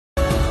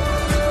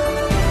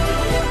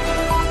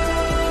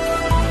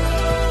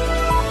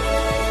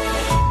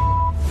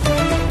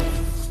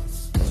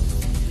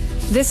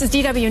This is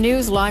DW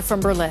News live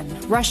from Berlin.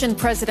 Russian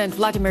President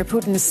Vladimir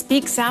Putin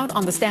speaks out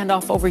on the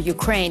standoff over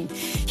Ukraine.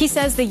 He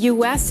says the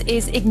U.S.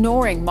 is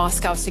ignoring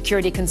Moscow's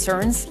security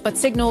concerns, but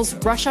signals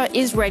Russia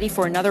is ready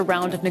for another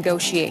round of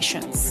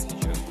negotiations.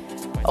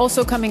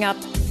 Also coming up,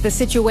 the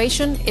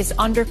situation is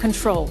under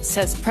control,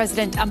 says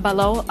President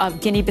Ambalo of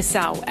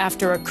Guinea-Bissau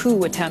after a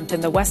coup attempt in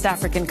the West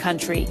African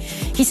country.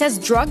 He says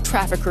drug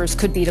traffickers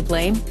could be to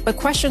blame, but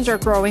questions are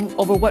growing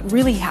over what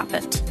really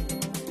happened.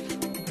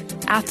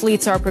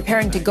 Athletes are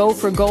preparing to go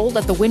for gold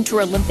at the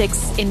Winter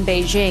Olympics in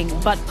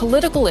Beijing, but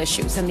political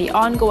issues and the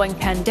ongoing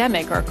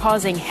pandemic are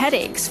causing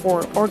headaches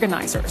for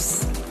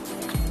organizers.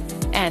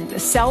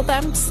 And sell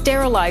them,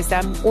 sterilize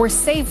them, or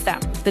save them.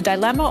 The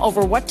dilemma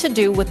over what to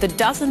do with the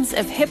dozens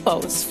of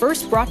hippos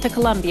first brought to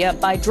Colombia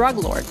by drug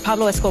lord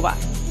Pablo Escobar.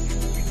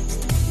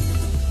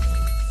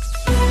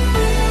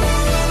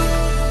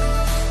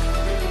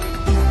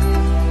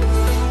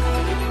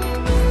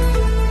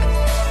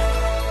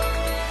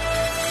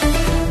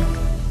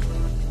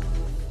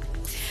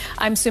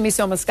 I'm Sumi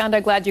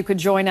Somaskanda. Glad you could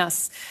join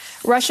us.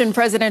 Russian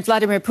President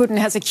Vladimir Putin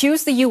has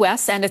accused the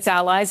U.S. and its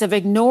allies of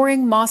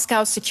ignoring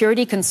Moscow's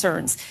security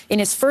concerns in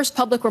his first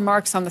public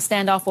remarks on the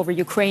standoff over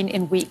Ukraine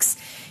in weeks.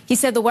 He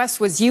said the West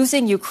was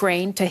using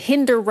Ukraine to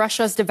hinder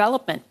Russia's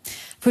development.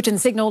 Putin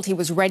signaled he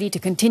was ready to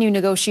continue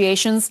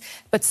negotiations,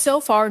 but so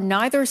far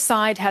neither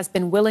side has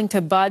been willing to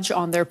budge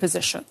on their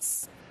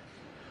positions.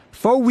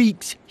 For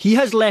weeks, he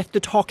has left the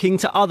talking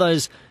to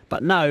others.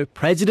 But now,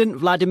 President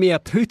Vladimir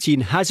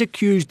Putin has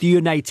accused the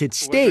United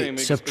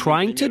States of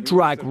trying to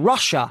drag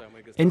Russia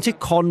into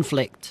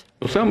conflict.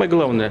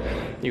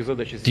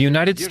 The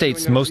United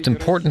States' most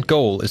important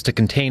goal is to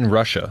contain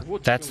Russia.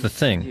 That's the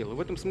thing.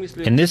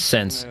 In this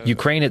sense,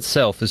 Ukraine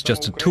itself is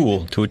just a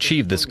tool to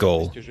achieve this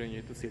goal.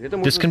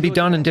 This can be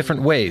done in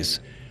different ways.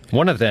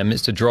 One of them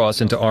is to draw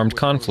us into armed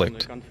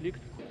conflict.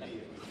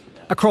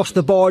 Across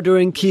the border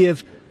in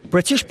Kiev,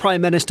 British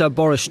Prime Minister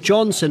Boris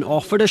Johnson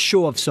offered a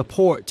show of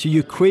support to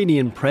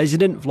Ukrainian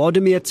President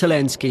Volodymyr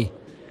Zelensky.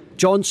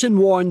 Johnson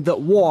warned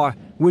that war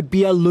would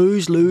be a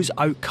lose-lose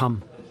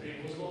outcome.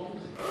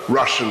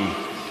 Russian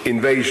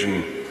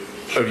invasion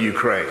of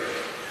Ukraine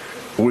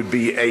would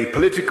be a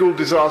political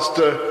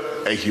disaster,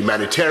 a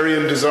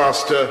humanitarian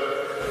disaster.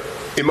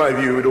 In my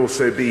view, it would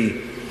also be,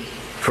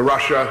 for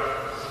Russia,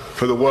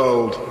 for the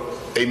world,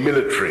 a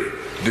military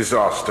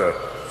disaster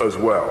as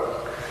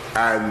well.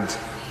 And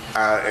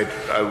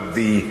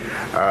the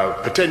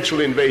potential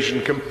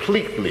invasion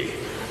completely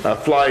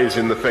flies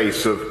in the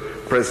face of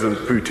President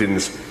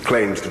Putin's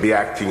claims to be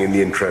acting in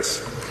the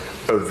interests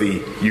of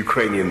the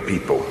Ukrainian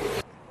people.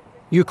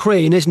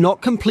 Ukraine is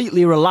not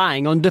completely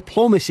relying on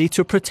diplomacy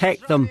to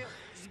protect them.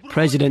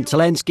 President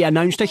Zelensky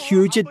announced a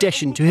huge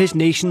addition to his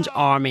nation's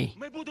army.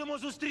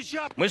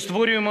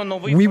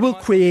 We will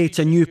create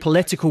a new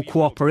political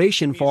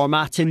cooperation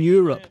format in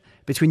Europe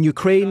between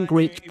Ukraine,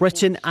 Great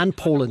Britain and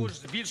Poland.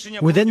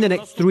 Within the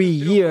next 3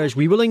 years,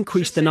 we will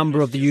increase the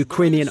number of the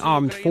Ukrainian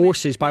armed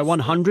forces by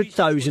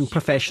 100,000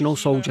 professional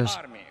soldiers.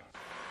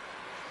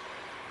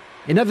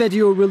 In a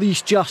video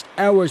released just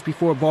hours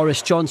before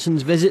Boris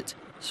Johnson's visit,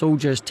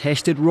 soldiers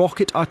tested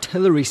rocket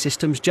artillery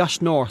systems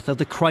just north of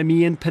the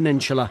Crimean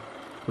Peninsula,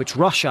 which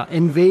Russia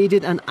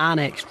invaded and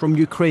annexed from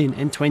Ukraine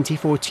in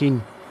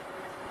 2014.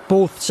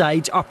 Both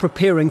sides are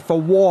preparing for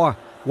war,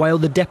 while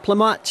the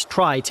diplomats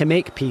try to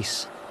make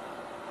peace.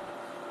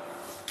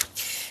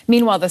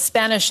 Meanwhile, the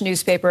Spanish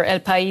newspaper El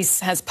País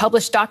has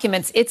published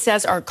documents it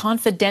says are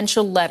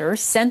confidential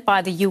letters sent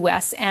by the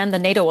U.S. and the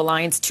NATO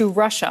alliance to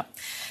Russia.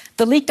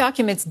 The leaked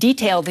documents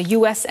detail the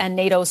U.S. and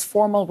NATO's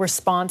formal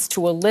response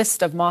to a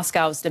list of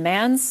Moscow's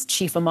demands,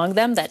 chief among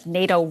them that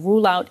NATO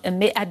rule out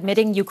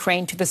admitting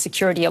Ukraine to the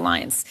security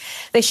alliance.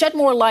 They shed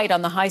more light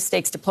on the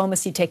high-stakes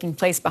diplomacy taking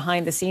place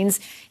behind the scenes,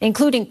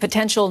 including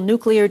potential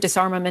nuclear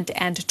disarmament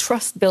and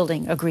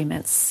trust-building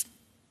agreements.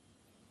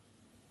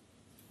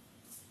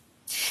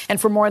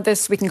 And for more of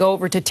this, we can go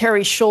over to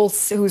Terry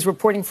Schultz, who's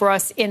reporting for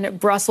us in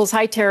Brussels.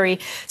 Hi, Terry.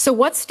 So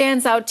what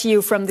stands out to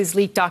you from these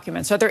leaked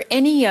documents? Are there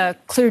any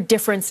clear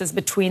differences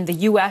between the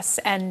U.S.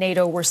 and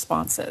NATO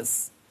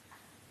responses?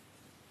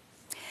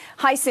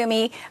 Hi,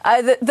 Sumi.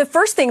 The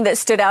first thing that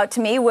stood out to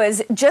me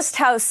was just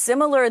how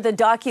similar the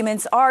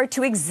documents are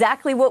to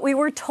exactly what we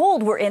were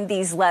told were in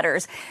these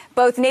letters.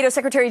 Both NATO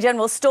Secretary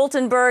General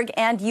Stoltenberg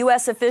and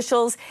U.S.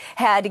 officials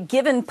had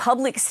given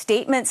public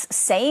statements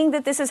saying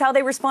that this is how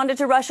they responded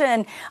to Russia.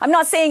 And I'm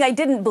not saying I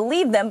didn't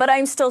believe them, but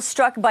I'm still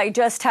struck by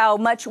just how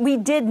much we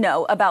did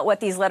know about what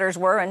these letters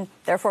were and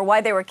therefore why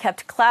they were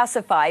kept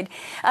classified.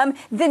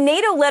 The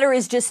NATO letter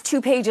is just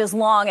 2 pages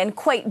long and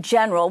quite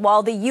general,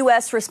 while the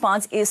U.S.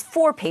 response is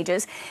 4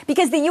 pages,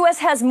 because the U.S.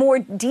 has more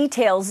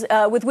details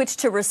with which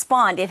to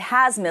respond. It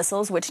has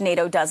missiles, which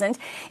NATO doesn't,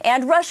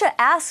 and Russia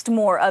asked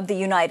more of the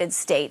United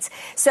States.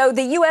 So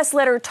the U.S.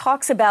 letter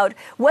talks about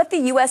what the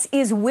U.S.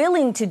 is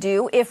willing to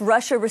do if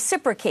Russia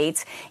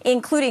reciprocates,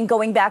 including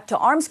going back to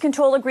arms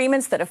control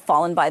agreements that have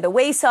fallen by the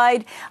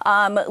wayside,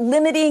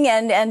 limiting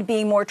and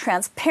being more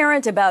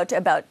transparent about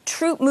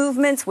troop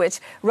movements, which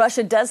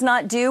Russia does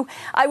not do.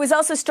 I was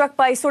also struck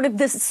by sort of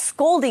this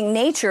scolding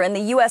nature in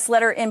the U.S.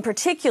 letter in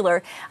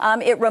particular.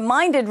 It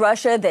reminded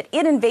Russia that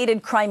it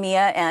invaded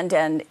Crimea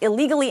and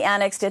illegally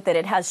annexed it, that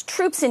it has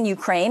troops in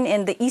Ukraine,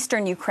 in the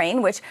eastern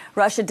Ukraine, which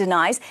Russia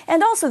denies,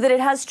 and also that it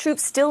has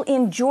troops still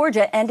in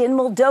Georgia and in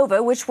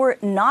Moldova, which were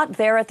not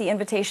there at the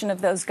invitation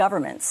of those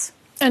governments.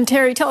 And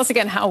Terry, tell us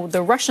again how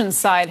the Russian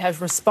side has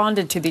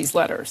responded to these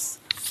letters.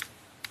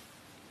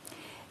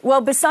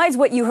 Well, besides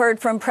what you heard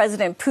from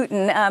President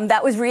Putin,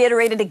 that was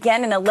reiterated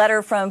again in a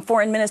letter from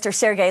Foreign Minister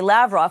Sergei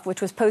Lavrov,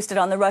 which was posted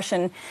on the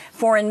Russian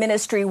Foreign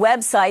Ministry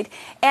website.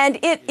 And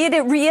it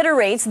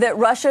reiterates that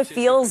Russia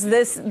feels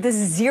this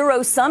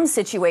zero-sum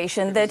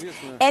situation, that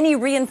any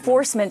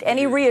reinforcement,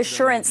 any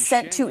reassurance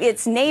sent to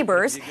its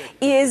neighbors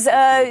is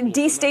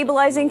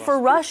destabilizing for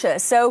Russia.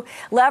 So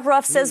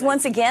Lavrov says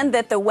once again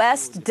that the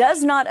West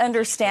does not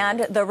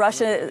understand the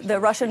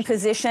Russian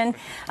position,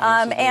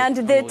 and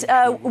that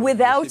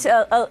without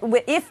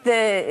if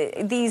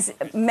these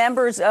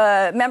members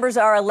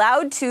are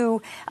allowed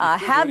to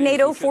have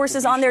NATO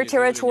forces on their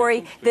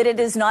territory, that it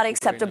is not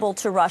acceptable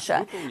to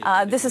Russia.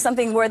 This is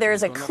something where there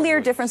is a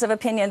clear difference of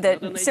opinion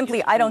that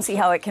simply I don't see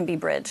how it can be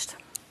bridged.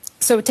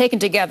 So taken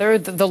together,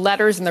 the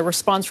letters and the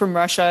response from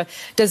Russia,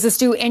 does this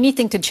do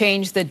anything to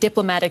change the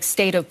diplomatic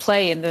state of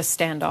play in this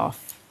standoff?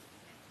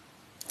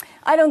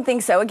 I don't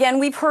think so. Again,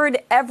 we've heard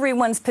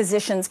everyone's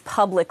positions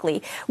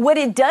publicly. What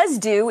it does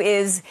do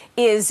is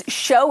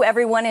show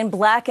everyone in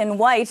black and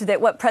white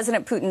that what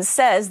President Putin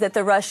says, that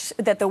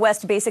the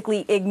West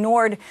basically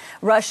ignored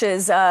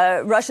Russia's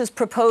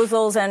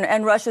proposals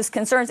and Russia's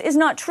concerns, is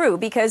not true,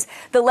 because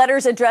the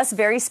letters address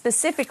very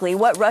specifically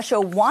what Russia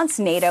wants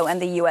NATO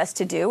and the U.S.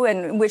 to do,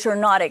 and which are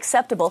not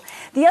acceptable.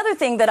 The other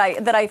thing that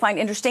I find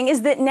interesting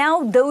is that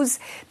now those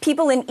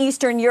people in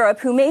Eastern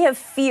Europe who may have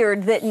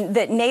feared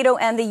that NATO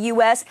and the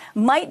U.S.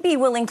 might be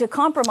willing to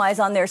compromise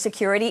on their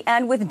security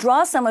and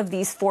withdraw some of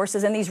these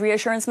forces and these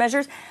reassurance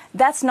measures,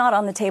 that's not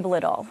on the table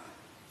at all.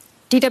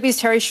 DW's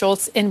Terry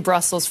Schultz in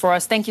Brussels for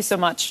us. Thank you so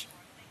much.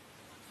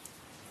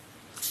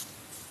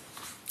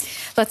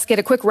 Let's get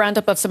a quick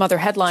roundup of some other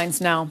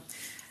headlines now.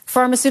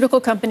 Pharmaceutical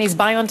companies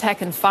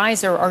BioNTech and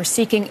Pfizer are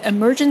seeking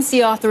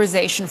emergency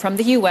authorization from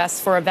the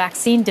U.S. for a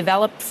vaccine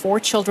developed for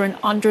children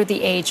under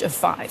the age of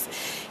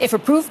 5. If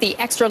approved, the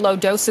extra low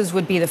doses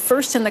would be the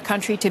first in the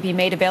country to be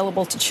made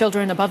available to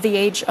children above the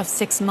age of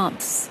 6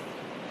 months.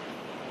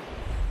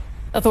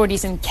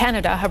 Authorities in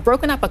Canada have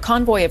broken up a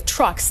convoy of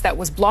trucks that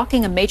was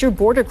blocking a major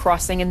border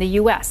crossing in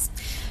the U.S.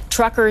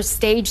 Truckers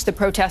staged the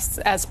protests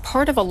as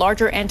part of a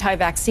larger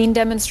anti-vaccine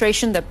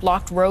demonstration that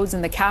blocked roads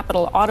in the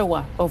capital,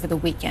 Ottawa, over the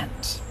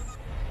weekend.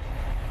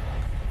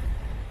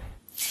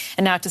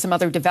 And now to some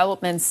other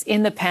developments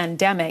in the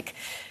pandemic.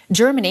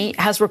 Germany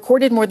has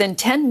recorded more than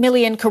 10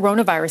 million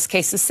coronavirus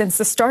cases since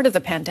the start of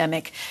the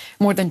pandemic.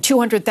 More than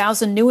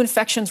 200,000 new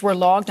infections were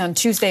logged on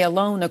Tuesday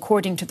alone,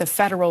 according to the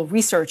Federal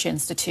Research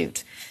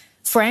Institute.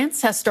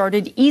 France has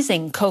started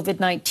easing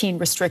COVID-19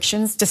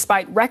 restrictions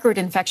despite record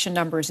infection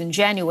numbers in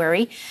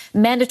January.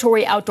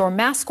 Mandatory outdoor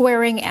mask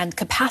wearing and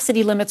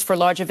capacity limits for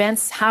large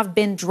events have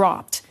been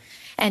dropped.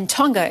 And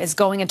Tonga is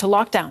going into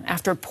lockdown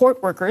after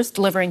port workers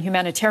delivering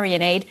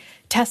humanitarian aid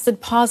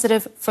tested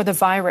positive for the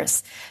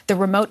virus. The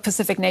remote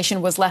Pacific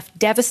nation was left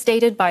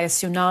devastated by a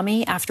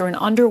tsunami after an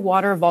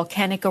underwater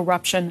volcanic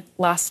eruption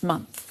last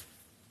month.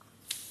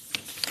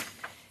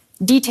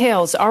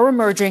 Details are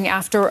emerging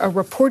after a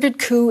reported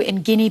coup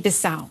in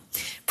Guinea-Bissau.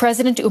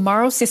 President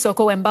Umaro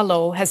Sissoco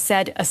Embalo has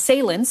said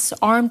assailants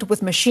armed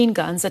with machine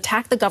guns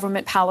attacked the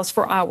government palace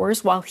for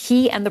hours while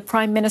he and the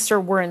prime minister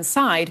were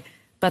inside,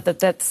 but that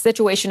the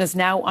situation is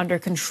now under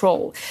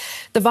control.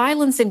 The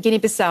violence in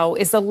Guinea-Bissau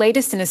is the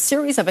latest in a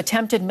series of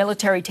attempted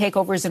military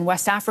takeovers in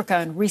West Africa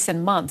in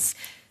recent months,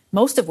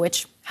 most of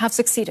which have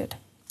succeeded.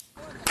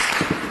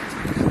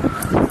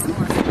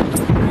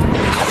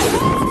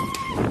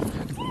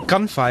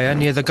 Gunfire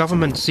near the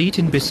government seat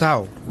in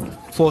Bissau,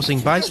 forcing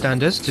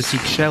bystanders to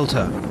seek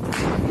shelter.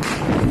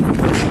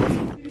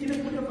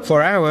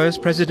 For hours,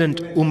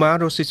 President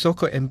Umaro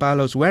Sissoco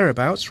Embalo's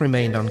whereabouts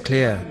remained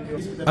unclear,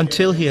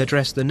 until he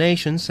addressed the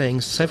nation saying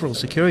several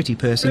security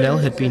personnel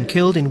had been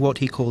killed in what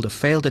he called a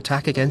failed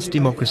attack against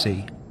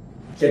democracy.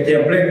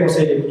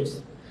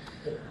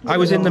 I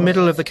was in the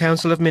middle of the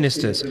Council of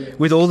Ministers,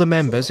 with all the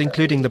members,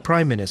 including the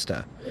Prime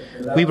Minister.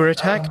 We were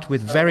attacked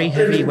with very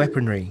heavy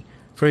weaponry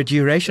for a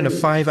duration of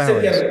 5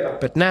 hours,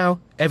 but now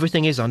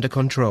everything is under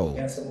control.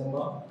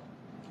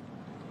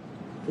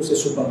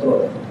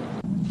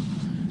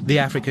 The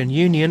African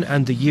Union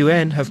and the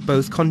UN have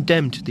both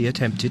condemned the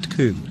attempted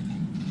coup.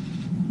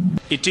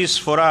 It is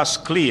for us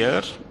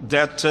clear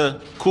that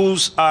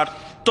coups are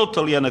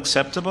totally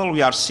unacceptable.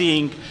 We are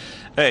seeing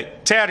a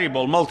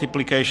terrible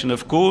multiplication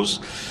of coups,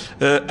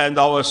 and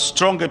our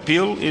strong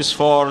appeal is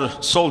for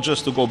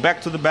soldiers to go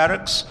back to the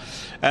barracks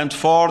and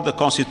for the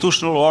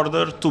constitutional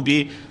order to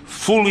be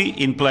fully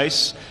in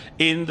place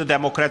in the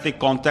democratic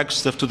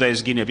context of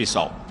today's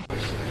Guinea-Bissau.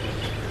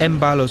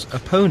 Embalo's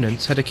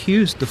opponents had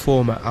accused the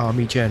former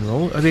army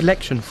general of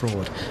election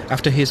fraud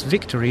after his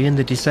victory in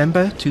the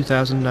December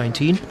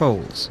 2019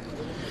 polls.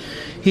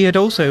 He had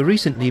also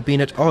recently been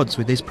at odds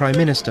with his prime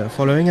minister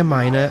following a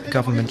minor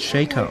government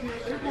shake-up.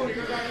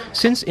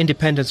 Since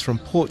independence from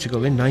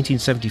Portugal in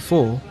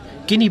 1974,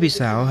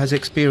 Guinea-Bissau has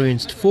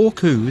experienced 4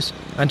 coups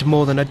and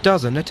more than a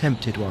dozen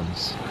attempted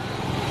ones.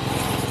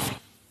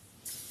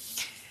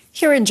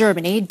 Here in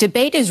Germany,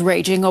 debate is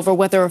raging over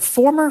whether a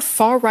former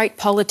far-right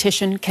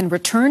politician can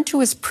return to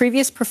his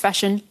previous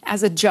profession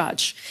as a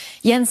judge.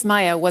 Jens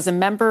Meyer was a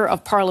member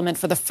of parliament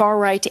for the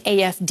far-right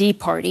AfD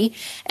party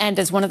and,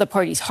 as one of the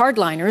party's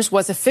hardliners,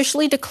 was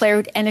officially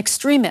declared an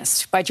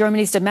extremist by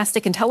Germany's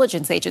domestic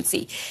intelligence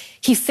agency.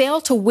 He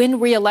failed to win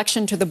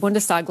re-election to the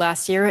Bundestag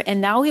last year, and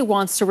now he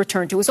wants to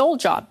return to his old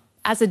job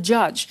as a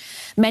judge.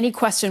 Many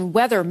question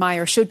whether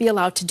Meyer should be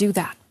allowed to do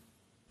that.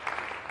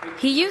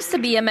 He used to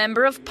be a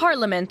member of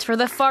parliament for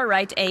the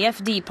far-right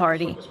AfD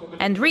party,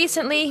 and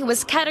recently he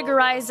was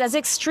categorized as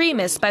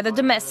extremist by the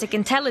domestic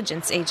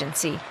intelligence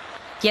agency.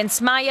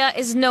 Jens Meyer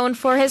is known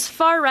for his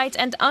far-right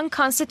and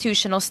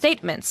unconstitutional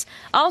statements,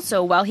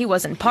 also while he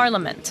was in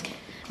parliament.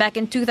 Back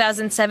in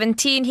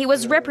 2017, he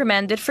was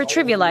reprimanded for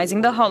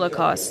trivializing the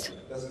Holocaust.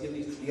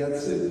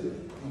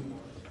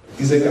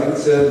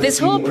 This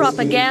whole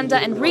propaganda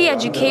and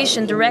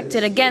re-education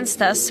directed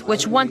against us,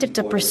 which wanted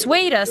to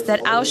persuade us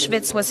that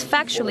Auschwitz was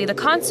factually the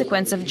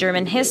consequence of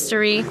German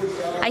history,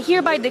 I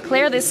hereby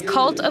declare this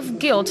cult of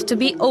guilt to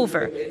be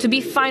over, to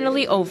be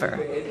finally over.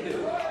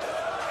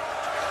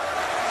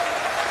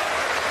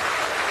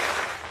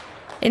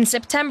 In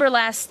September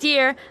last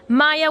year,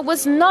 Meyer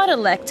was not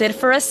elected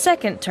for a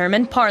second term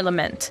in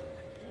parliament.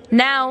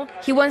 Now,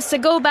 he wants to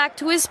go back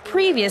to his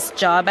previous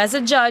job as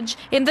a judge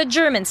in the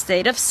German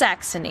state of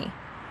Saxony.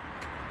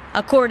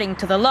 According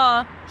to the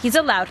law, he's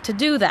allowed to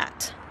do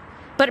that.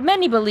 But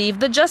many believe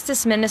the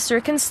justice minister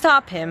can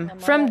stop him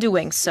from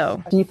doing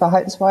so.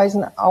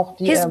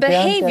 His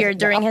behavior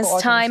during his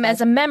time as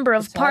a member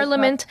of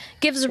parliament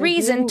gives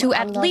reason to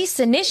at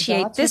least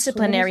initiate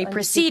disciplinary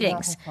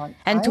proceedings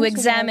and to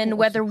examine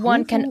whether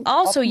one can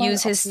also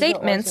use his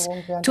statements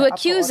to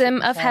accuse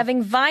him of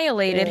having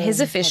violated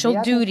his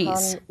official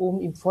duties.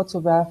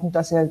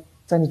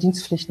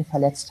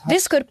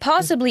 This could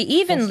possibly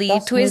even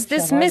lead to his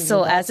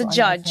dismissal as a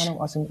judge.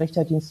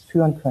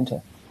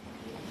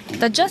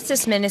 The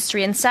Justice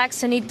Ministry in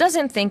Saxony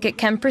doesn't think it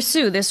can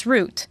pursue this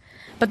route.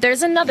 But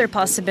there's another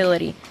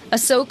possibility, a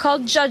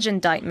so-called judge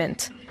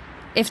indictment.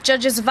 If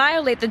judges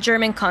violate the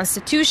German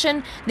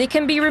constitution, they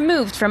can be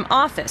removed from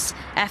office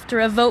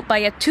after a vote by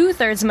a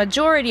 2/3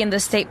 majority in the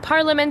state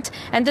parliament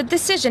and a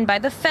decision by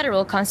the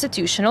Federal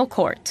Constitutional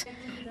Court.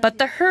 But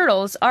the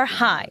hurdles are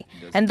high,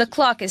 and the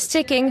clock is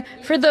ticking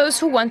for those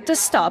who want to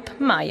stop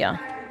Meyer.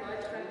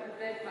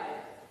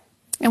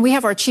 And we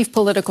have our chief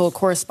political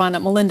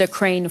correspondent, Melinda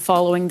Crane,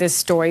 following this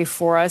story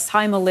for us.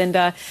 Hi,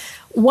 Melinda.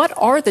 What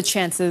are the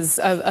chances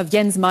of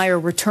Jens Meyer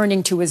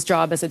returning to his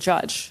job as a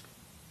judge?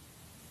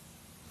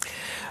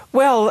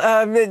 Well,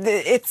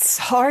 it's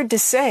hard to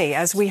say.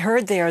 As we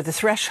heard there, the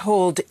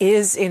threshold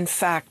is, in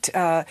fact,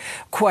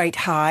 quite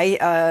high.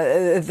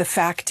 The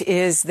fact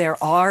is there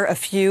are a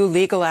few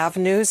legal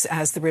avenues,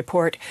 as the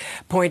report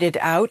pointed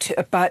out,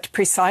 but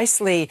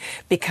precisely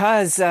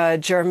because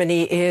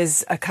Germany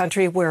is a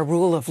country where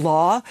rule of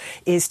law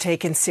is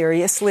taken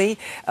seriously,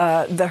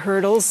 the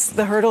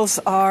hurdles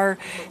are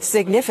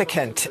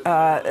significant.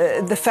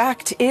 The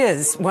fact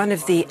is, one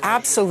of the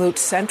absolute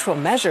central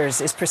measures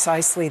is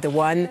precisely the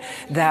one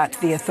that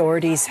the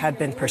authorities had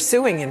been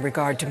pursuing in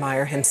regard to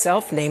Meyer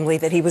himself, namely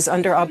that he was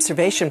under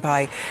observation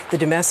by the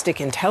Domestic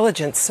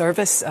Intelligence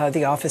Service,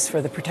 the Office for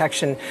the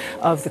Protection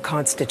of the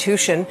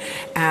Constitution,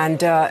 and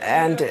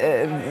thereby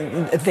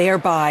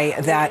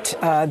that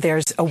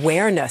there's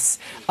awareness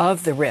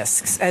of the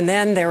risks. And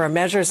then there are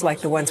measures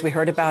like the ones we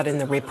heard about in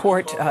the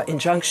report,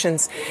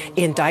 injunctions,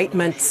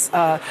 indictments.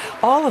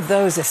 All of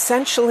those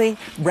essentially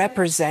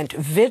represent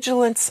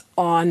vigilance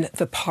on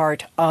the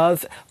part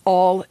of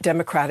all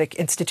democratic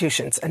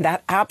institutions. And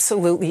that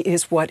absolutely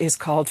is what is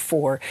called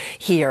for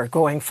here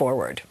going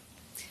forward.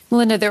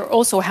 Melinda, there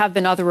also have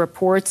been other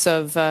reports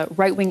of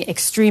right-wing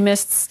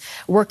extremists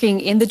working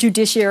in the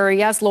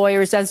judiciary as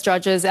lawyers, as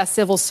judges, as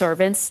civil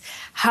servants.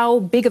 How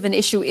big of an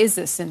issue is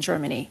this in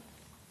Germany?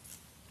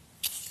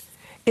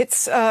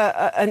 It's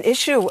an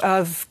issue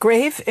of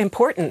grave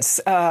importance,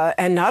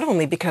 and not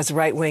only because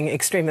right-wing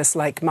extremists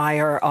like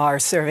Meyer are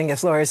serving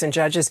as lawyers and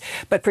judges,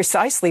 but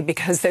precisely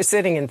because they're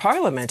sitting in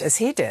parliament, as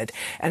he did,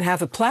 and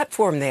have a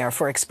platform there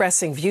for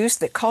expressing views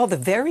that call the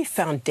very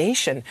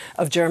foundation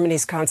of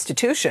Germany's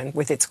constitution,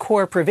 with its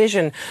core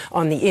provision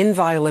on the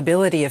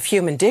inviolability of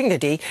human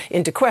dignity,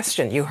 into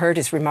question. You heard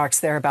his remarks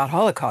there about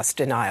Holocaust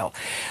denial.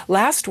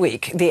 Last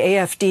week, the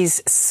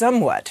AfD's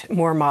somewhat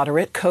more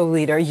moderate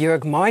co-leader, Jörg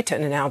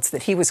Meuthen, announced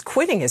that he he was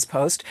quitting his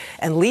post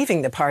and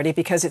leaving the party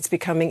because it's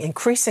becoming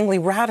increasingly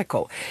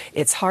radical.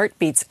 Its heart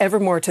beats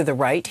ever more to the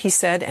right, he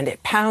said, and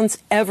it pounds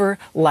ever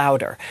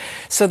louder.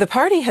 So the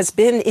party has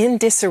been in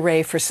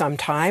disarray for some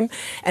time,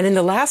 and in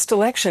the last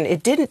election,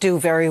 it didn't do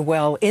very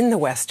well in the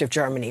west of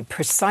Germany,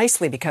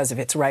 precisely because of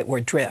its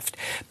rightward drift.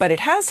 But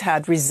it has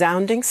had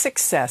resounding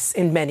success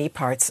in many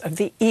parts of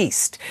the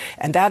east,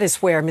 and that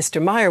is where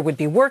Mr. Meyer would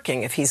be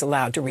working if he's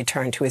allowed to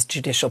return to his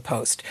judicial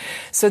post.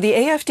 So the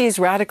AfD's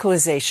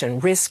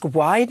radicalization risks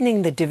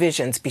widening the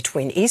divisions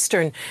between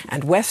eastern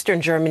and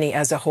western Germany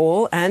as a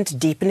whole and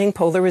deepening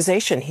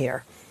polarization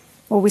here.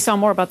 Well, we saw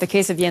more about the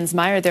case of Jens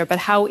Meyer there, but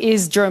how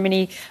is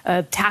Germany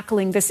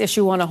tackling this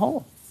issue on a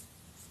whole?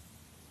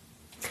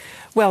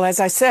 Well, as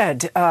I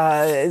said,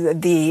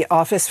 the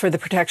Office for the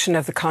Protection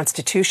of the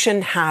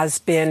Constitution has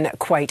been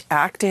quite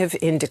active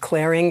in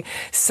declaring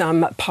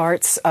some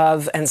parts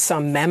of and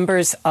some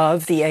members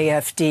of the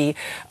AfD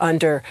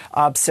under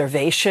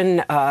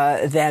observation.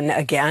 Then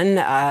again,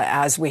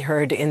 as we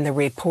heard in the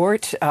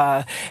report,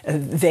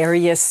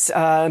 various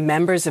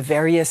members of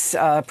various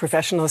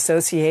professional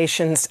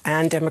associations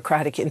and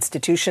democratic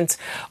institutions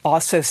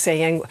also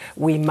saying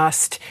we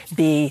must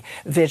be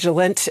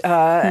vigilant.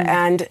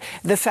 And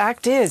the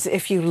fact is,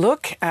 if you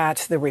look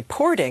at the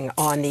reporting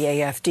on the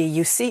AfD,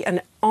 you see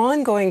an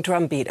ongoing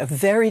drumbeat of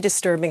very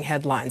disturbing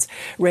headlines,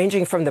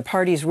 ranging from the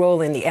party's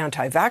role in the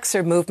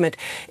anti-vaxxer movement,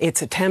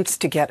 its attempts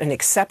to get an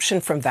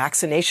exception from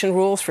vaccination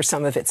rules for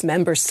some of its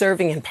members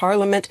serving in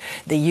Parliament,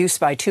 the use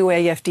by 2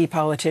 AfD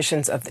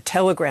politicians of the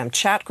Telegram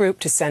chat group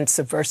to send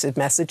subversive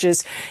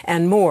messages,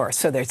 and more.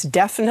 So there's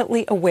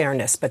definitely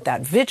awareness, but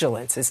that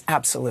vigilance is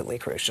absolutely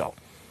crucial.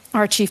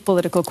 Our chief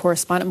political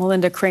correspondent,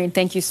 Melinda Crane,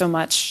 thank you so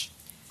much.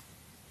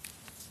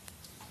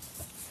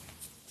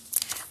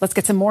 Let's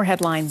get some more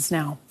headlines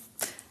now.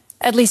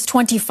 At least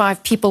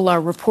 25 people are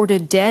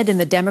reported dead in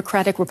the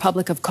Democratic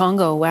Republic of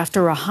Congo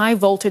after a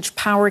high-voltage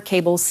power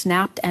cable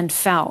snapped and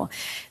fell.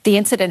 The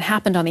incident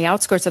happened on the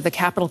outskirts of the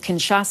capital,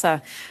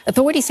 Kinshasa.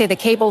 Authorities say the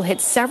cable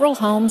hit several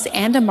homes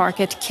and a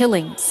market,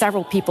 killing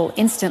several people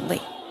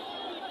instantly.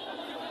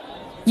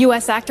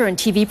 U.S. actor and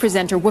TV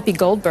presenter Whoopi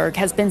Goldberg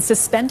has been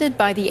suspended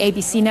by the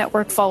ABC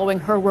network following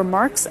her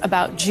remarks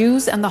about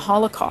Jews and the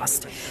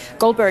Holocaust.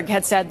 Goldberg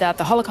had said that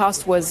the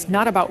Holocaust was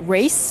not about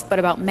race, but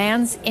about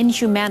man's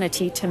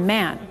inhumanity to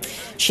man.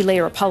 She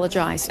later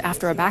apologized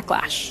after a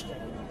backlash.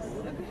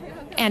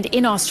 And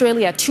in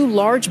Australia, 2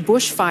 large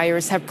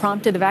bushfires have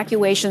prompted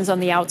evacuations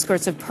on the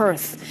outskirts of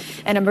Perth.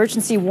 An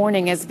emergency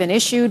warning has been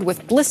issued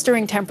with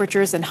blistering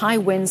temperatures and high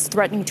winds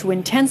threatening to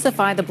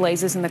intensify the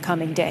blazes in the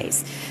coming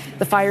days.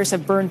 The fires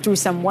have burned through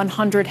some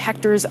 100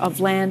 hectares of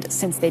land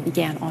since they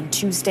began on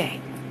Tuesday.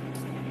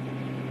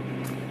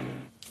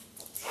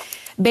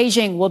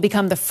 Beijing will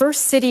become the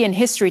first city in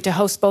history to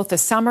host both the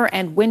Summer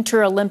and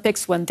Winter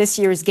Olympics when this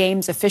year's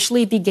games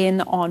officially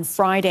begin on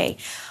Friday.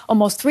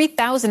 Almost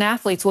 3,000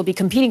 athletes will be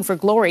competing for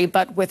glory,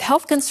 but with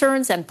health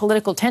concerns and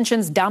political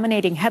tensions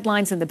dominating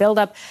headlines in the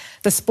build-up,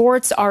 the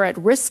sports are at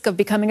risk of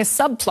becoming a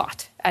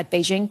subplot at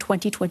Beijing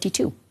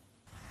 2022.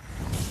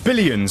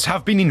 Billions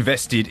have been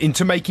invested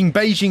into making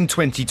Beijing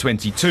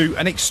 2022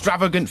 an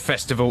extravagant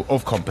festival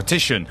of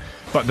competition,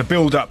 but the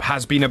build-up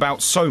has been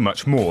about so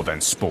much more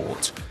than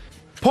sport.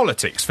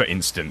 Politics, for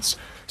instance.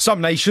 Some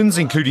nations,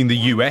 including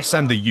the US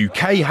and the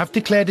UK, have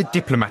declared a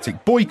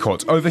diplomatic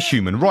boycott over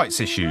human rights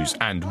issues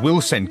and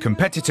will send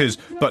competitors,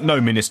 but no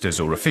ministers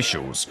or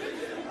officials.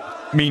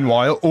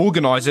 Meanwhile,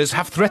 organisers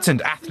have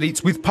threatened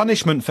athletes with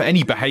punishment for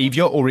any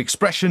behaviour or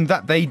expression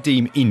that they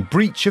deem in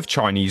breach of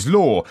Chinese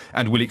law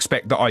and will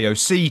expect the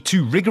IOC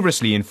to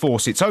rigorously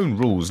enforce its own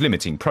rules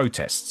limiting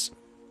protests.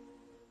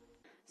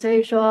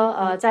 In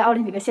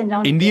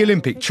the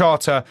Olympic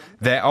Charter,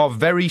 there are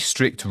very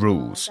strict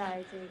rules.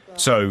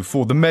 So,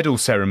 for the medal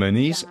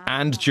ceremonies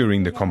and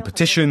during the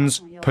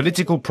competitions,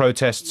 political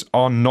protests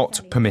are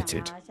not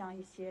permitted.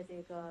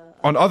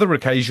 On other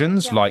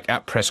occasions, like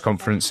at press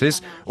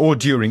conferences or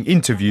during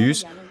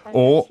interviews,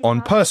 or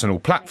on personal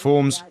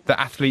platforms, the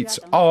athletes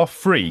are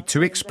free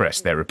to express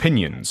their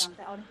opinions.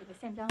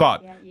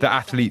 But the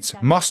athletes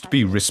must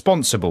be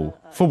responsible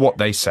for what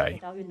they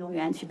say.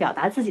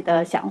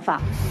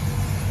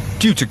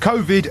 Due to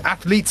COVID,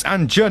 athletes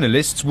and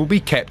journalists will be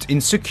kept in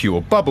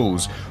secure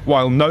bubbles,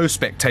 while no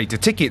spectator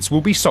tickets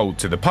will be sold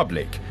to the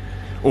public.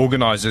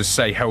 Organisers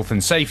say health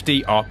and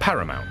safety are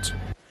paramount.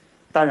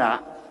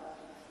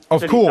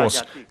 Of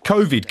course,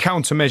 COVID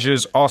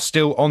countermeasures are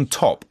still on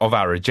top of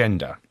our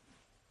agenda.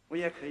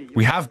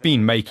 We have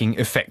been making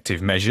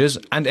effective measures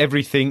and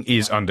everything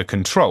is under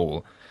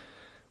control.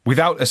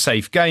 Without a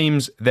safe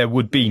games, there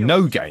would be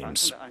no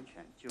games.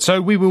 So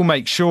we will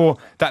make sure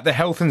that the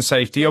health and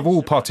safety of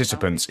all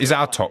participants is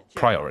our top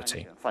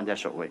priority.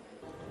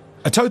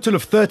 A total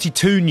of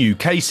 32 new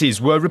cases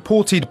were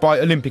reported by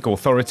Olympic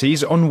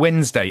authorities on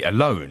Wednesday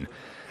alone.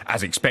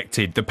 As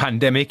expected, the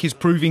pandemic is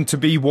proving to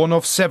be one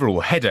of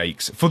several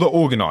headaches for the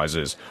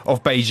organisers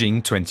of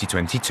Beijing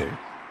 2022.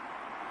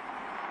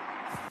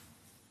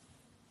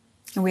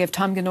 And we have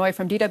Tom Ganoy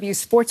from DW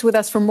Sports with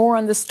us for more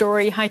on the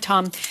story. Hi,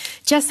 Tom.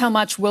 Just how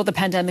much will the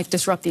pandemic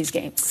disrupt these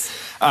games?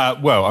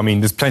 Well, I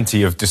mean, there's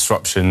plenty of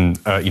disruption,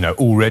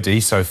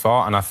 already so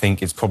far, and I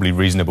think it's probably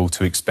reasonable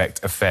to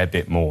expect a fair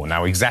bit more.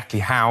 Now,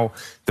 exactly how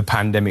the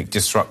pandemic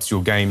disrupts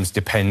your games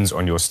depends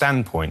on your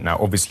standpoint. Now,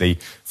 obviously,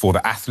 for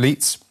the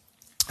athletes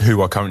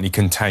who are currently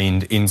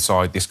contained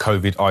inside this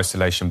COVID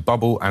isolation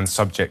bubble and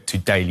subject to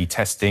daily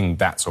testing,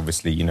 that's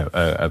obviously,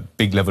 a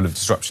big level of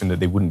disruption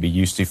that they wouldn't be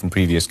used to from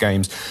previous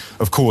games.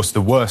 Of course,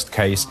 the worst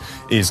case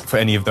is for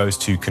any of those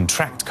to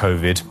contract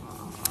COVID,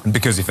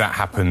 because if that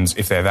happens,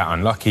 if they're that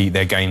unlucky,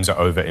 their games are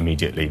over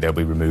immediately. They'll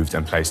be removed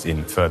and placed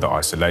in further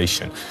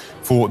isolation.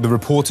 For the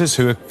reporters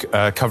who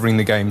are covering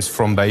the games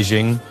from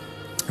Beijing,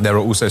 there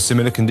are also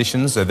similar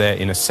conditions. They're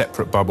in a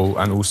separate bubble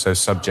and also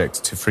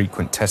subject to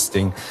frequent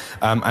testing.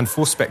 And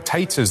for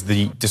spectators,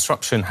 the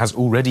disruption has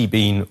already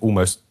been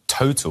almost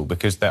total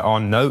because there are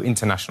no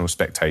international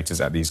spectators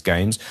at these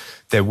games.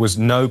 There was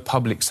no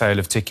public sale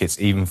of tickets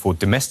even for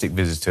domestic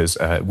visitors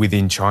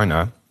within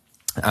China.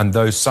 And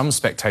though some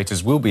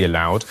spectators will be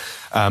allowed,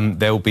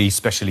 they'll be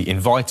specially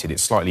invited.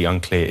 It's slightly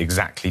unclear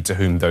exactly to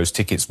whom those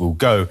tickets will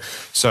go.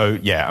 So,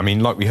 yeah, I mean,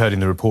 like we heard in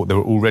the report, there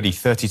were already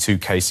 32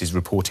 cases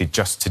reported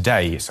just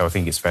today. So I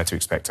think it's fair to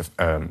expect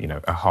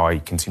a high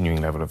continuing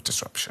level of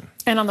disruption.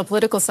 And on the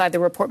political side, the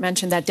report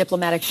mentioned that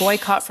diplomatic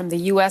boycott from the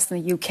US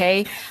and the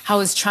UK. How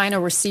has China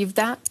received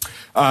that?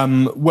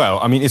 Well,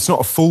 I mean, it's not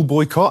a full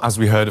boycott. As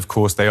we heard, of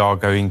course, they are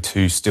going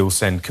to still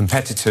send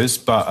competitors.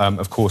 But,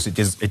 of course,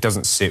 it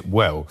doesn't sit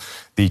well.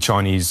 The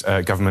Chinese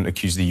government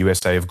accused the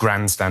USA of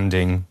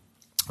grandstanding,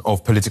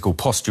 of political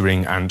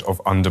posturing and of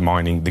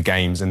undermining the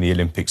Games and the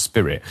Olympic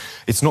spirit.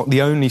 It's not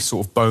the only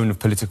sort of bone of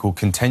political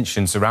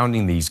contention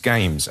surrounding these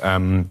Games.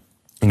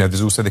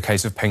 There's also the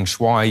case of Peng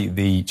Shuai,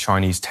 the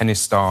Chinese tennis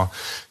star,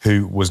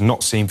 who was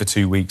not seen for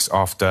 2 weeks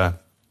after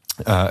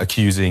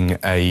accusing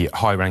a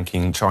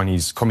high-ranking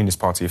Chinese Communist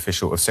Party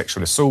official of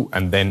sexual assault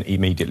and then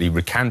immediately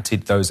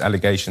recanted those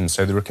allegations.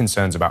 So there are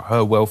concerns about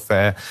her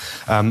welfare.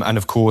 And,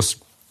 of course,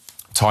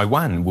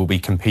 Taiwan will be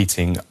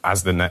competing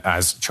as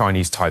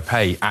Chinese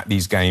Taipei at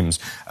these Games.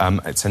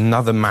 It's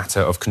another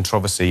matter of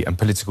controversy and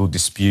political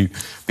dispute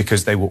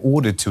because they were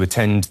ordered to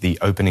attend the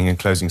opening and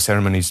closing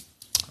ceremonies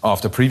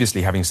after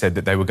previously having said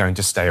that they were going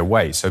to stay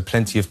away. So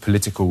plenty of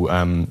political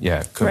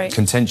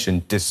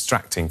contention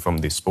distracting from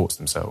the sports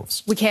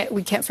themselves. We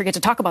can't forget to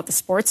talk about the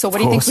sports. So what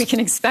do you think we can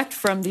expect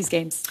from these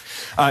Games?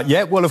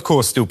 Well, of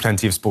course, still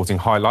plenty of sporting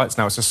highlights.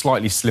 Now, it's a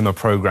slightly slimmer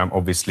programme,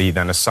 obviously,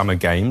 than a Summer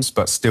Games,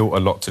 but still a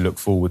lot to look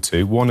forward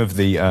to. One of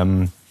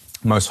the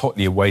most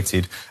hotly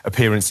awaited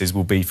appearances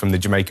will be from the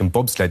Jamaican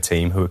bobsled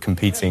team, who are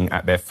competing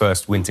at their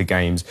first Winter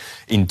Games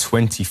in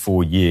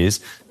 24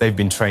 years. They've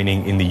been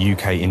training in the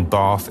UK in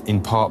Bath,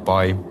 in part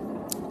by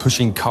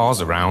pushing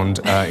cars around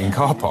in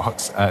car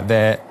parks.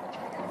 They're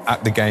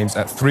at the Games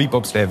at 3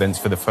 bobsleigh events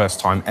for the first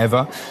time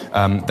ever.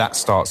 That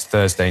starts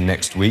Thursday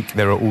next week.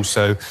 There are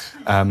also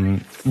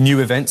new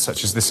events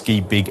such as the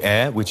Ski Big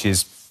Air, which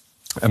is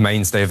a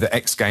mainstay of the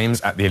X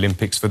Games at the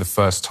Olympics for the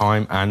first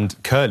time, and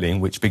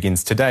curling, which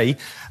begins today,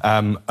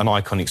 an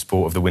iconic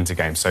sport of the Winter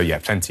Games. So, yeah,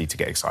 plenty to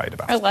get excited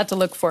about. A lot to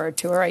look forward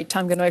to. All right,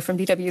 Tom Ganoy from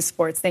DW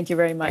Sports, thank you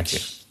very much.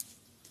 Thank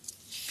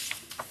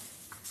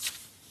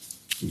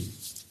you.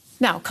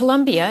 Now,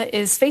 Colombia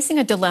is facing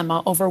a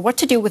dilemma over what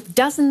to do with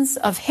dozens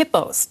of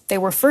hippos. They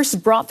were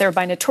first brought there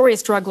by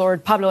notorious drug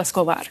lord Pablo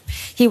Escobar.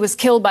 He was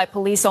killed by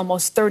police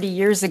almost 30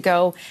 years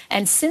ago,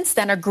 and since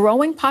then, a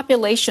growing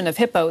population of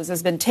hippos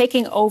has been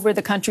taking over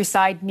the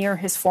countryside near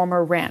his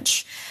former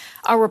ranch.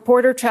 Our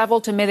reporter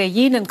traveled to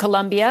Medellin in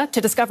Colombia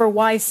to discover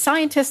why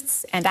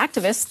scientists and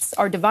activists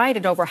are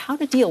divided over how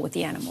to deal with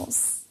the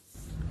animals.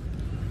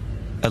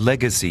 A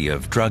legacy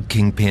of drug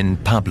kingpin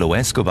Pablo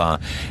Escobar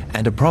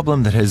and a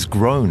problem that has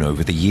grown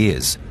over the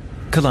years.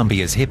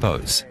 Colombia's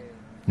hippos,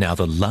 now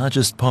the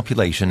largest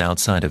population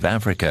outside of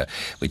Africa,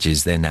 which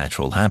is their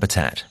natural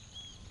habitat.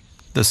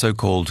 The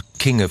so-called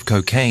king of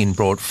cocaine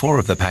brought 4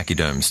 of the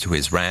pachyderms to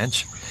his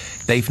ranch.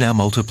 They've now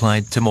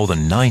multiplied to more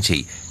than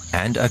 90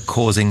 and are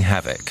causing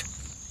havoc.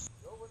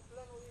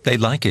 They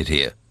like it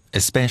here,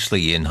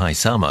 especially in high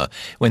summer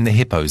when the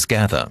hippos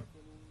gather.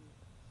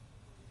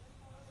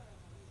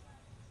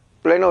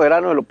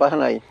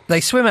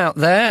 They swim out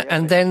there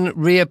and then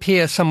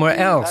reappear somewhere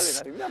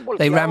else.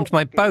 They rammed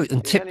my boat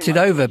and tipped it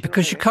over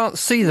because you can't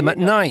see them at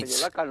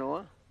night.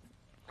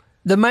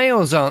 The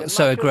males aren't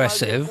so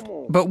aggressive,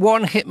 but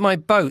one hit my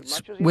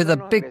boat with a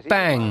big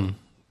bang.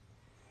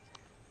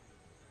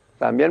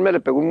 The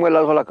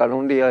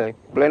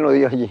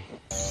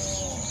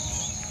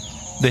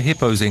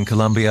hippos in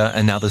Colombia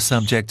are now the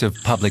subject of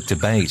public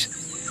debate.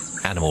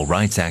 Animal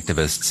rights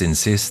activists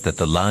insist that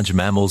the large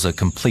mammals are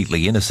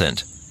completely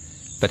innocent.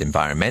 But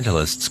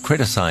environmentalists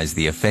criticize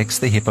the effects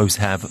the hippos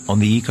have on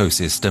the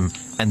ecosystem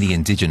and the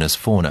indigenous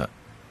fauna.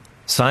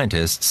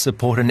 Scientists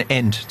support an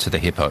end to the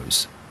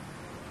hippos.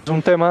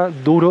 It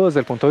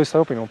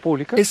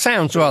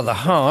sounds rather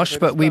harsh,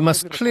 but we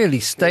must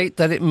clearly state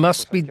that it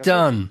must be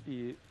done.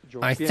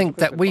 I think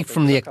that we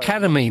from the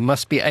Academy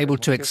must be able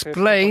to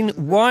explain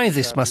why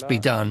this must be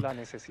done,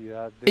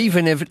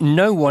 even if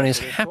no one is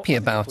happy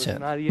about it.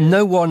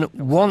 No one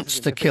wants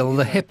to kill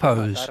the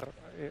hippos.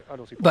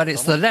 But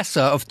it's the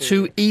lesser of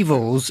two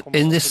evils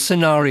in this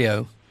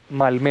scenario.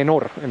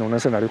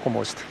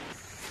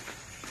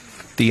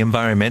 The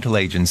Environmental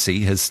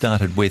Agency has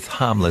started with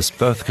harmless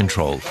birth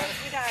control,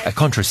 a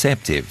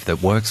contraceptive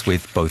that works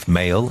with both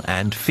male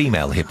and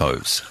female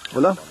hippos.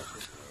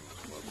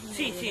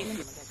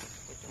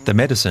 The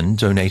medicine,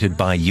 donated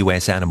by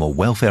US animal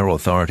welfare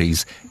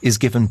authorities, is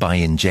given by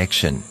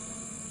injection.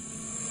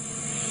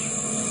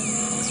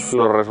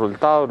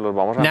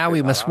 Now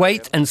we must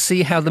wait and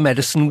see how the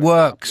medicine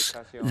works.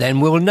 Then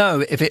we'll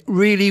know if it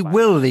really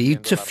will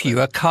lead to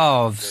fewer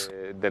calves.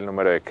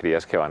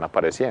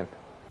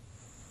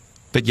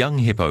 But young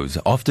hippos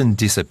often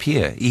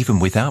disappear even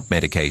without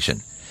medication.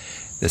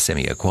 The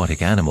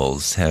semi-aquatic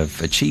animals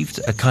have achieved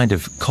a kind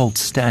of cult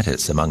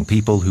status among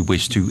people who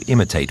wish to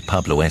imitate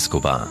Pablo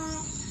Escobar.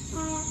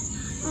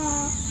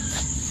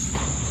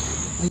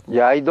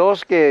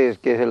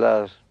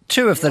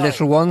 Two of the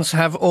little ones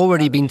have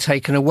already been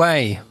taken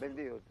away.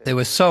 They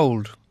were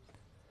sold.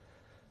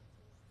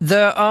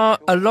 There are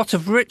a lot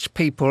of rich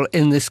people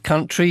in this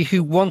country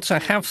who want to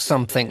have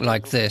something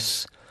like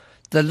this.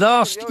 The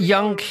last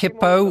young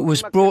hippo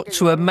was brought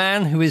to a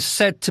man who is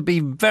said to be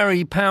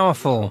very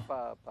powerful.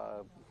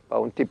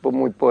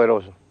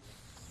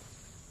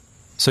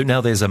 So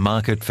now there's a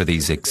market for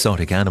these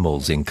exotic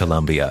animals in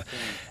Colombia,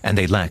 and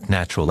they lack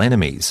natural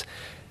enemies.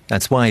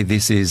 That's why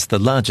this is the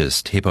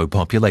largest hippo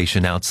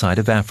population outside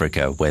of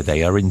Africa where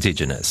they are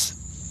indigenous.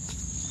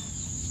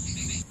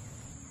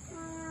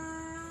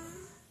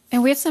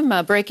 And we have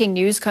some breaking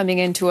news coming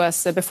into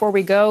us. Before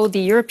we go,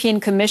 the European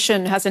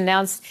Commission has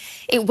announced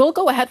it will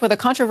go ahead with a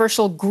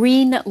controversial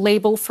green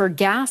label for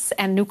gas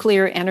and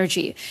nuclear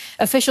energy.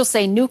 Officials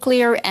say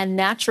nuclear and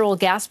natural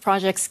gas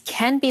projects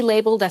can be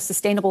labeled as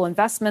sustainable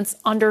investments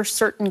under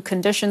certain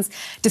conditions,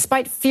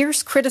 despite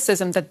fierce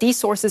criticism that these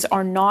sources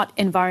are not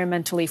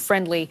environmentally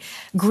friendly.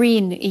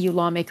 Green EU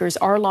lawmakers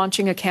are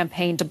launching a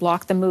campaign to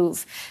block the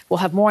move. We'll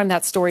have more on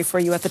that story for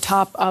you at the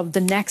top of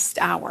the next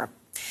hour.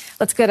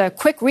 Let's get a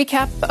quick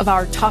recap of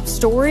our top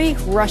story.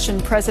 Russian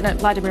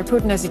President Vladimir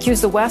Putin has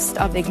accused the West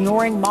of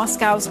ignoring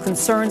Moscow's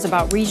concerns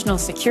about regional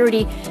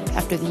security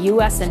after the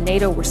U.S. and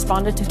NATO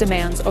responded to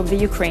demands over the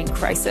Ukraine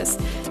crisis.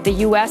 The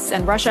U.S.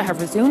 and Russia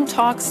have resumed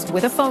talks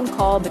with a phone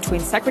call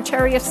between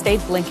Secretary of State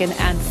Blinken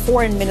and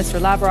Foreign Minister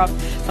Lavrov,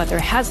 but there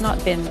has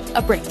not been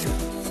a breakthrough.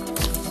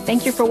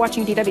 Thank you for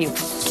watching DW.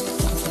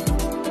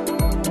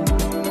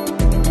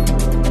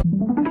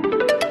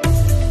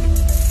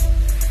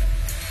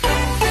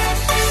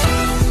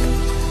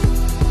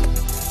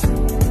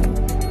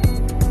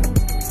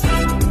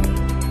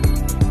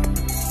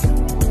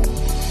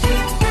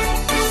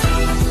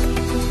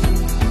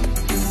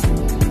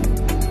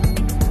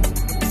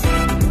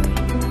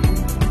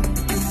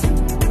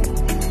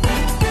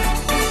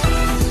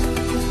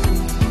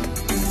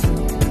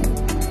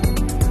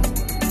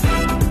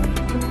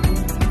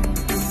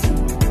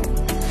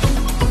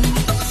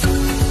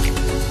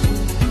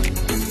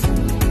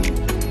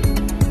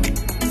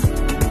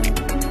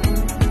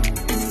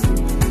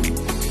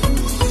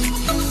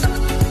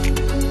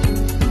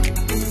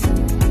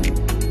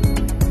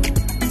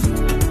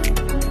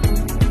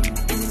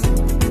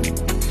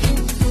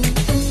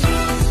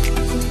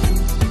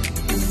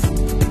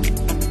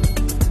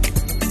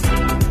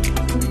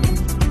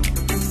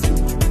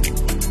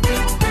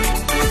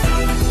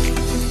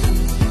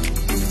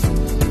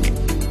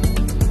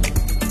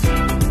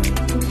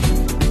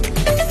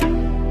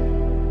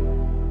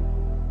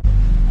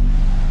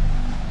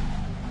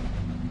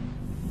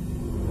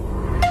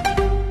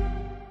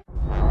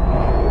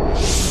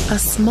 A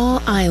small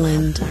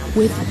island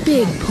with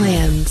big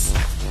plans.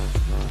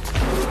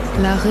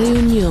 La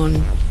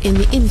Réunion in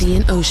the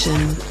Indian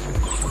Ocean.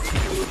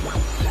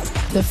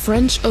 The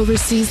French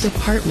Overseas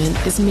Department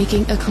is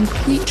making a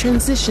complete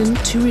transition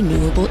to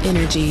renewable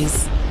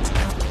energies.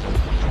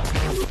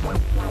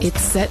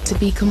 It's set to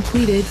be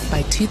completed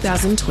by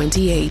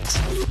 2028.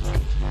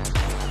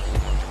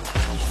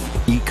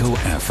 Eco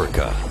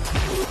Africa.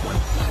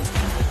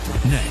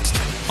 Next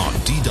on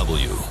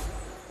DW.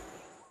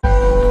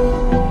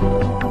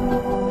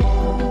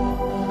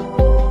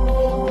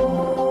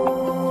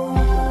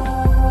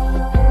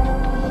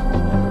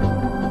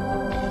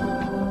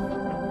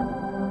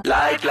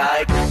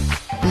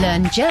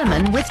 Learn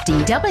German with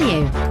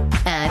DW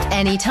at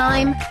any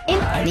time, in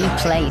any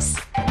place.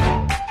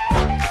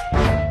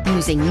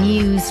 Using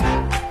news,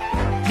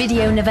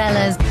 video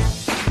novellas.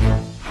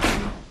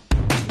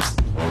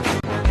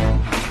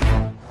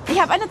 Ich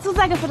habe eine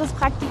Zusage für das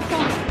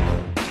Praktikum.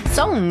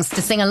 Songs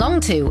to sing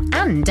along to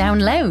and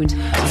download.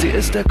 Sie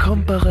ist der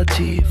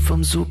Komparativ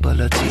vom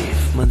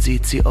Superlativ. Man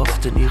sieht sie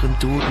oft in ihren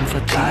Duden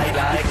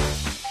vertieft.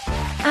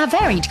 Our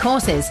varied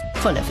courses,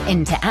 full of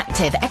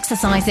interactive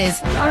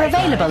exercises, are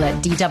available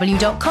at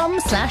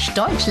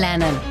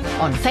dw.com/Deutschlernen,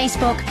 on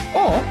Facebook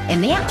or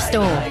in the App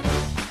Store.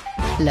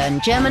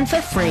 Learn German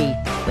for free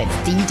with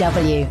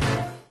DW.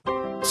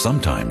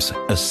 Sometimes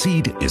a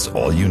seed is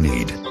all you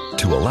need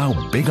to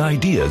allow big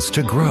ideas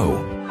to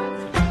grow.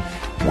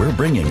 We're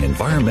bringing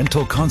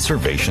environmental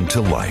conservation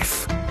to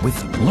life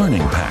with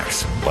Learning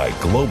Packs by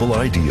Global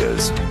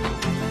Ideas.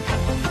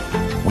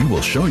 We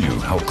will show you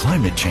how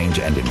climate change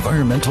and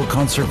environmental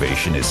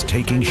conservation is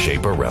taking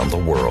shape around the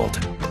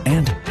world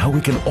and how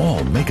we can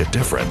all make a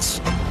difference.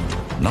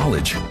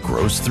 Knowledge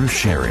grows through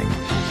sharing.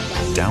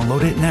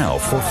 Download it now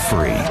for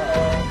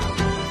free.